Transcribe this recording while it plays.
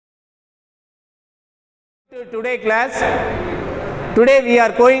Today class, today we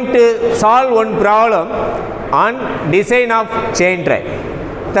are going to solve one problem on design of chain drive.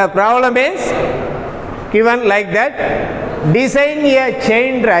 The problem is given like that: design a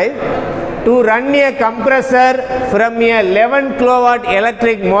chain drive to run a compressor from a 11 kilowatt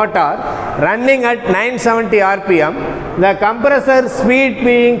electric motor running at 970 rpm, the compressor speed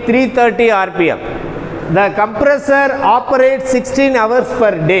being 330 rpm. The compressor operates 16 hours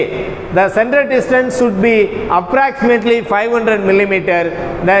per day. The center distance should be approximately 500 millimeter.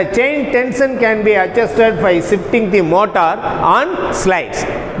 The chain tension can be adjusted by shifting the motor on slides.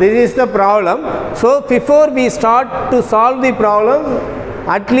 This is the problem. So before we start to solve the problem,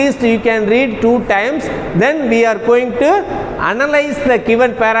 at least you can read 2 times. Then we are going to analyze the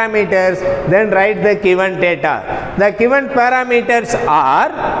given parameters, then write the given data. The given parameters are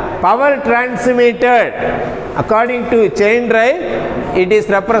power transmitted according to chain drive. It is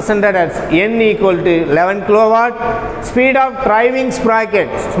represented as N equal to 11 kilowatt. Speed of driving sprocket,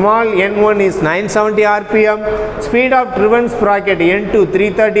 small n1 is 970 rpm. Speed of driven sprocket N2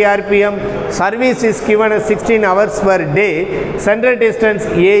 330 rpm. Service is given as 16 hours per day. Center distance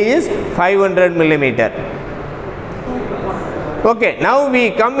A is 500 millimeter. Okay, now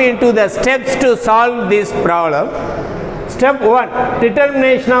we come into the steps to solve this problem. Step 1,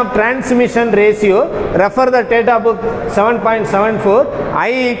 determination of transmission ratio. Refer the data book 7.74.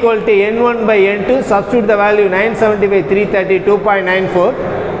 I equal to N1 by N2. Substitute the value 970 by 330,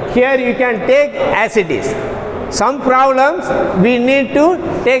 2.94. Here you can take as it is. Some problems we need to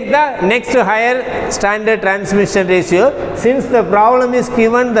take the next higher standard transmission ratio. Since the problem is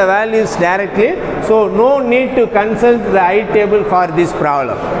given the values directly, so no need to consult the I table for this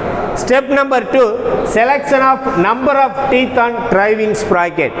problem. Step number 2, selection of number of teeth on driving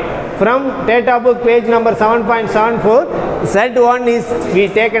sprocket. From data book page number 7.74, Z1 is we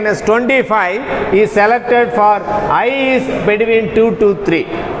taken as 25 is selected for I is between 2 to 3.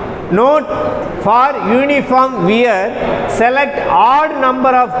 Note, for uniform wear, select odd number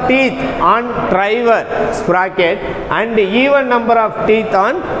of teeth on driver sprocket and even number of teeth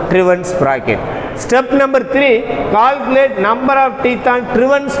on driven sprocket. Step number 3, calculate number of teeth on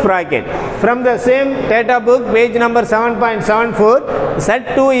driven sprocket. From the same data book, page number 7.74,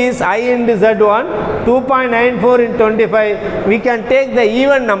 Z2 is I into Z1, 2.94 in 25. We can take the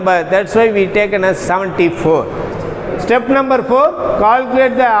even number, that's why we taken as 74. Step number 4,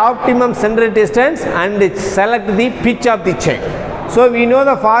 calculate the optimum center distance and select the pitch of the chain. So we know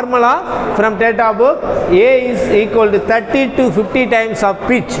the formula from data book. A is equal to 30 to 50 times of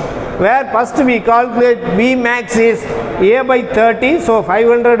pitch, where first we calculate V max is A by 30, so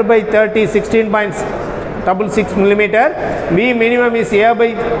 500 by 30, 16.66 millimeter. V minimum is A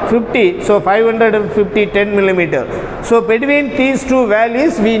by 50, so 550, 10 millimeter. So between these two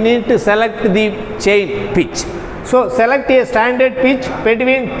values we need to select the chain pitch. So select a standard pitch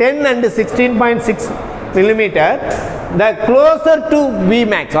between 10 and 16.6 millimeter. The closer to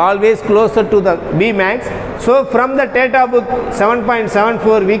Vmax, always closer to the Vmax. So from the data book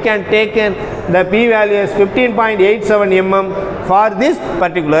 7.74 we can take the P value as 15.87 mm for this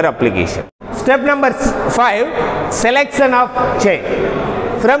particular application. Step number 5, selection of chain.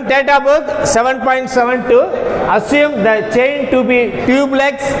 From data book 7.72, assume the chain to be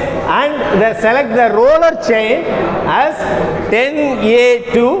tubeless and select the roller chain as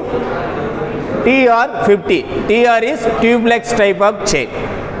 10A2 TR50. TR is tubeless type of chain.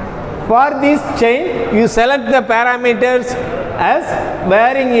 For this chain, you select the parameters as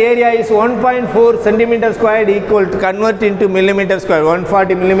bearing area is 1.4 centimeter squared equal to convert into millimeter squared,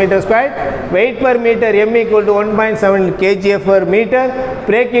 140 millimeter squared. Weight per meter M equal to 1.7 kgf per meter.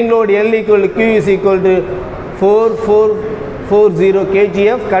 Braking load L equal to Q is equal to 4440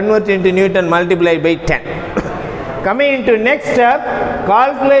 kgf. Convert into Newton multiplied by 10. Coming into next step,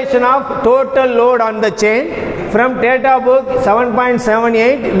 calculation of total load on the chain. From data book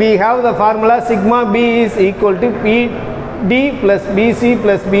 7.78, we have the formula sigma B is equal to PD plus BC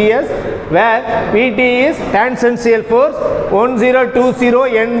plus BS, where PT is tangential force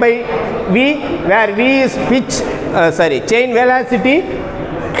 1020 N by V, where V is chain velocity.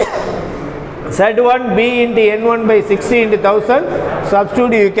 Z1 B into N1 by 60 into 1000.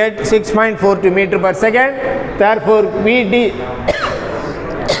 Substitute, you get 6.42 meter per second. Therefore, VD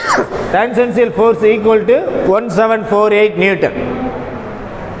tangential force equal to 1748 Newton.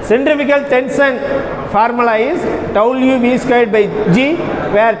 Centrifugal tension formula is tau u V squared by G,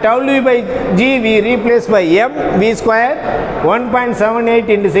 where tau u by G we replace by M V square. 1.78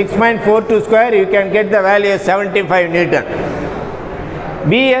 into 6.42 square, you can get the value of 75 Newton.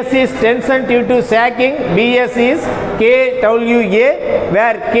 BS is tension due to sacking. BS is KWA,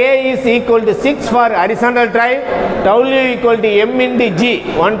 where K is equal to 6 for horizontal drive, W equal to M into G,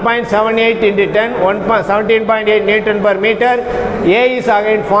 1.78 into 10, 17.8 Newton per meter. A is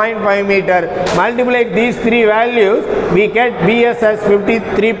again 0.5 meter. Multiply these three values, we get BS as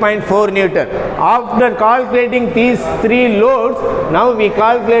 53.4 Newton. After calculating these three loads, now we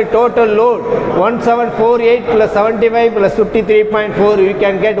calculate total load 1748 plus 75 plus 53.4, we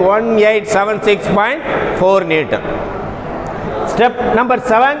can get 1876.4 Newton. Step number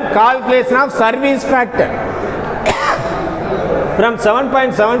 7, calculation of service factor. From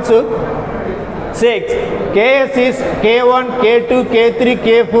 7.76, Ks is K1, K2, K3,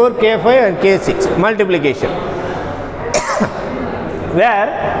 K4, K5 and K6 multiplication. Where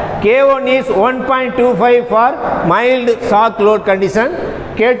K1 is 1.25 for mild shock load condition,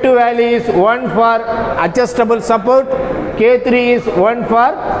 K2 value is 1 for adjustable support, K3 is 1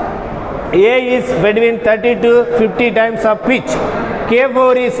 for A is between 30 to 50 times of pitch,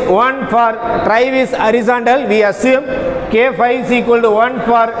 K4 is 1 for drive is horizontal, we assume, K5 is equal to 1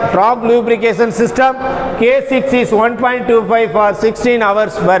 for drop lubrication system, K6 is 1.25 for 16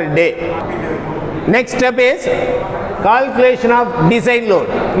 hours per day. Next step is calculation of design load.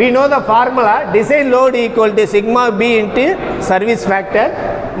 We know the formula, design load equal to sigma B into service factor.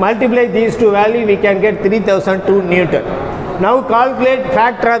 Multiply these two values, we can get 3002 Newton. Now calculate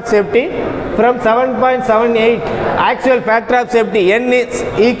factor of safety. From 7.78, actual factor of safety N is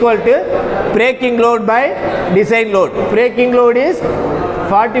equal to braking load by design load. Braking load is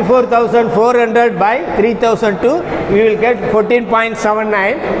 44,400 by 3002, we will get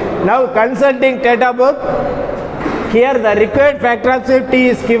 14.79. Now consulting data book, here the required factor of safety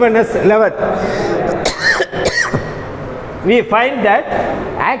is given as 11. We find that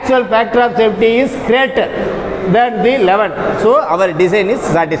actual factor of safety is greater than the 11. So our design is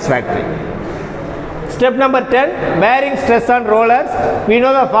satisfactory. Step number 10, bearing stress on rollers. We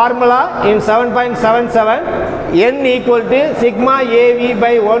know the formula in 7.77, N equal to sigma AV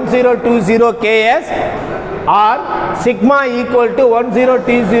by 1020 Ks or sigma equal to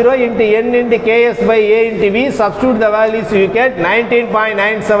 1020 into N into Ks by A into V. Substitute the values, you get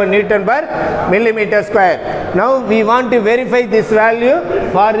 19.97 Newton per millimeter square. Now we want to verify this value.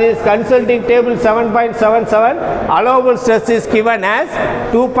 For this consulting table 7.77, allowable stress is given as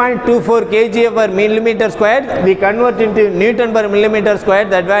 2.24 kg per millimeter square. We convert into Newton per millimeter square,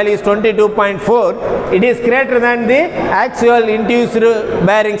 that value is 22.4. It is greater than the actual induced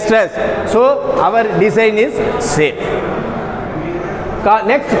bearing stress. So our design is safe.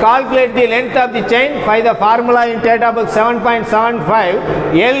 Next, calculate the length of the chain. Find the formula in data book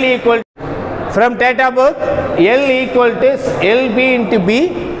 7.75. L equal to, from data book, L equal to LB into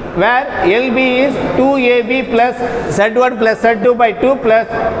B, where LB is 2AB plus Z1 plus Z2 by 2 plus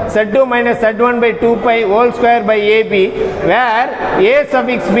Z2 minus Z1 by 2 pi whole square by AB, where A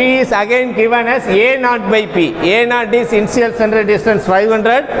suffix B is again given as A naught by P. A naught is initial center distance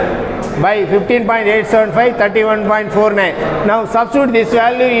 500 by 15.875, 31.49. Now substitute this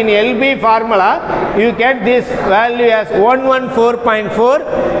value in LB formula, you get this value as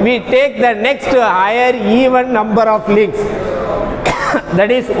 114.4. We take the next higher even number of links,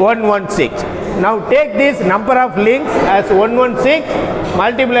 that is 116. Now take this number of links as 116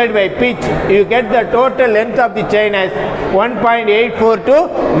 multiplied by pitch, you get the total length of the chain as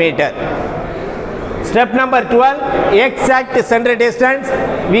 1.842 meter. Step number 12, exact center distance.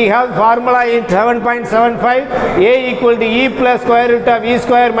 We have formula in 7.75, A equal to E plus square root of E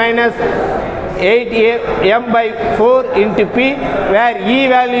square minus 8M by 4 into P, where E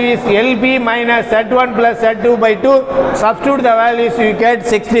value is LB minus Z1 plus Z2 by 2. Substitute the values, you get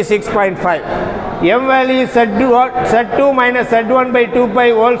 66.5. M value is Z2 minus Z1 by 2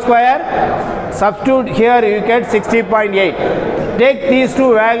 pi whole square. Substitute here, you get 60.8. Take these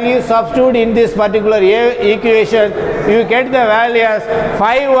two values, substitute in this particular equation, you get the value as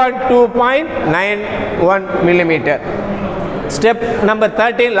 512.91 millimeter. Step number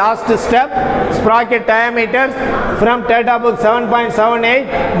 13, last step, sprocket diameters. From data book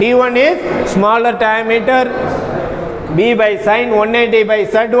 7.78, D1 is smaller diameter, B by sin 180 by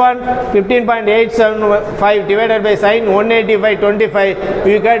Z1, 15.875 divided by sin 180 by 25,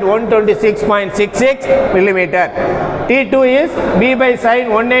 you get 126.66 millimeter. T2 is B by sin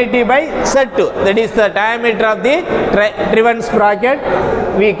 180 by Z2, that is the diameter of the driven sprocket,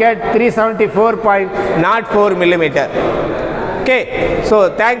 we get 374.04 millimeter. Okay, so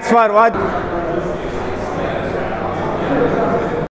thanks for watching.